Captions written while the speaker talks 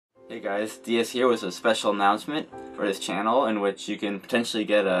Hey guys, DS here with a special announcement for this channel in which you can potentially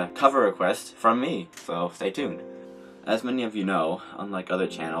get a cover request from me, so stay tuned. As many of you know, unlike other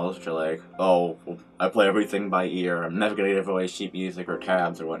channels which are like, oh, I play everything by ear, I'm never gonna give away sheet music or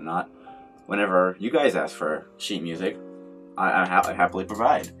tabs or whatnot, whenever you guys ask for sheet music, I happily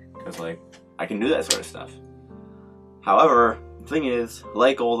provide, because like, I can do that sort of stuff. However, the thing is,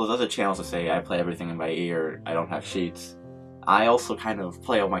 like all those other channels that say I play everything by ear, I don't have sheets, I also kind of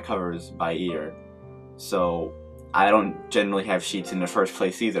play all my covers by ear, so I don't generally have sheets in the first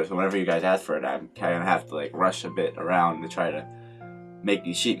place either, so whenever you guys ask for it, I kind of have to like rush a bit around to try to make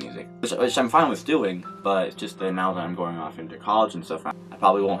these sheet music, which I'm fine with doing, but it's just that now that I'm going off into college and stuff, I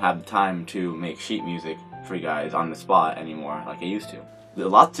probably won't have the time to make sheet music for you guys on the spot anymore like I used to.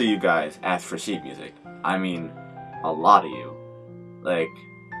 Lots of you guys ask for sheet music. I mean, a lot of you. Like,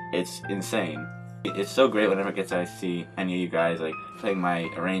 it's insane. It's so great whenever I see any of you guys like playing my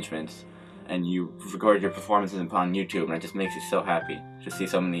arrangements and you record your performances and put on YouTube, and it just makes me so happy to see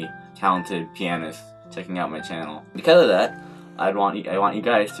so many talented pianists checking out my channel. Because of that, I want you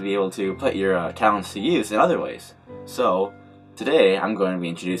guys to be able to put your talents to use in other ways. So today I'm going to be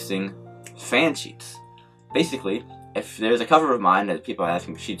introducing fan sheets. Basically, if there's a cover of mine that people are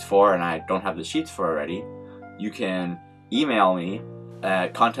asking for sheets for and I don't have the sheets for already, you can email me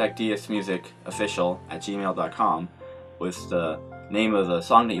at contactdsmusicofficial@gmail.com with the name of the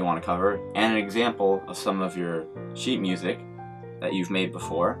song that you want to cover and an example of some of your sheet music that you've made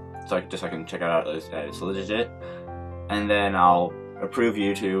before, so I can check it out as it's legit, and then I'll approve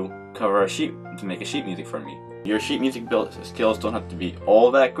you to make a sheet music for me. Your sheet music skills don't have to be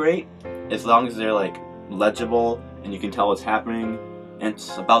all that great, as long as they're like legible and you can tell what's happening, and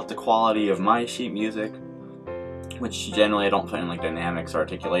it's about the quality of my sheet music, which generally I don't put in like dynamics or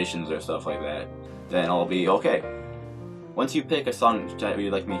articulations or stuff like that, then I'll be okay. Once you pick a song that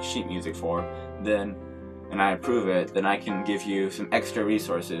you'd like me to sheet music for, and I approve it, then I can give you some extra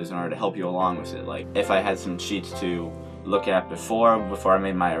resources in order to help you along with it. Like if I had some sheets to look at before I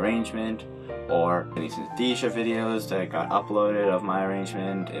made my arrangement, or any synesthesia videos that got uploaded of my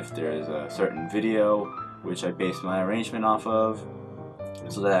arrangement, if there's a certain video which I based my arrangement off of,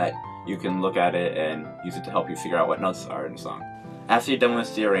 so that you can look at it and use it to help you figure out what notes are in the song. After you're done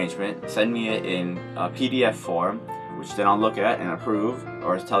with the arrangement, send me it in a PDF form, which then I'll look at and approve,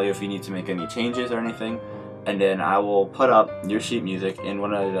 or tell you if you need to make any changes or anything, and then I will put up your sheet music in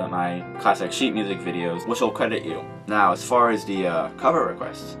one of my classic sheet music videos, which will credit you. Now, as far as the cover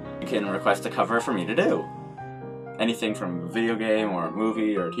requests, you can request a cover for me to do. Anything from a video game, or a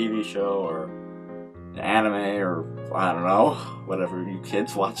movie, or a TV show, or an anime, or I don't know, whatever you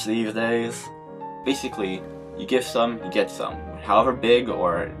kids watch these days. Basically, you give some, you get some. However big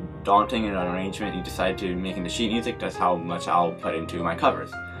or daunting an arrangement you decide to make into sheet music, that's how much I'll put into my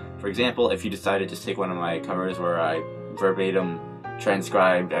covers. For example, if you decide to just take one of my covers where I verbatim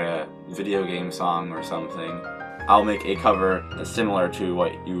transcribed a video game song or something, I'll make a cover that's similar to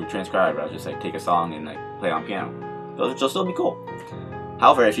what you transcribed. I'll just like take a song and like play it on piano. Those will still be cool.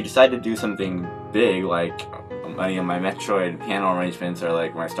 However, if you decide to do something big, like any of my Metroid piano arrangements, or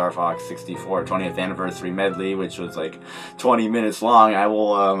like my Star Fox 64 20th anniversary medley, which was like 20 minutes long, I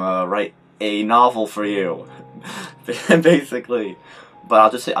will write a novel for you, basically. But I'll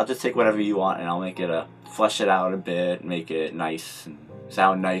just take whatever you want and I'll make it flesh it out a bit, make it nice and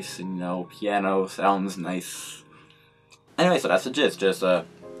sound nice, and you know, piano sounds nice. Anyway, so that's the gist. Just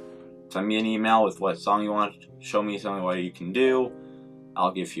send me an email with what song you want, show me something what you can do.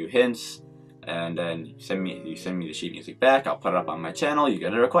 I'll give you hints, and then you send me the sheet music back. I'll put it up on my channel. You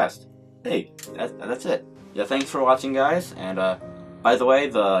get a request. Hey, that's it. Yeah, thanks for watching, guys. And by the way,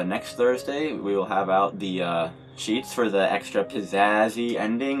 the next Thursday we will have out the sheets for the extra pizzazzy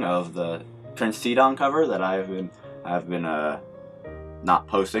ending of the Prince Sidon cover that I've been not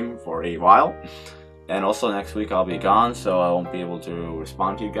posting for a while. And also next week I'll be gone, so I won't be able to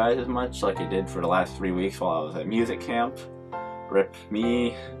respond to you guys as much like I did for the last 3 weeks while I was at music camp. Rip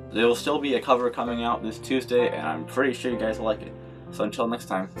me. There will still be a cover coming out this Tuesday, and I'm pretty sure you guys will like it. So until next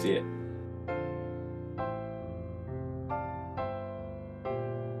time, see ya.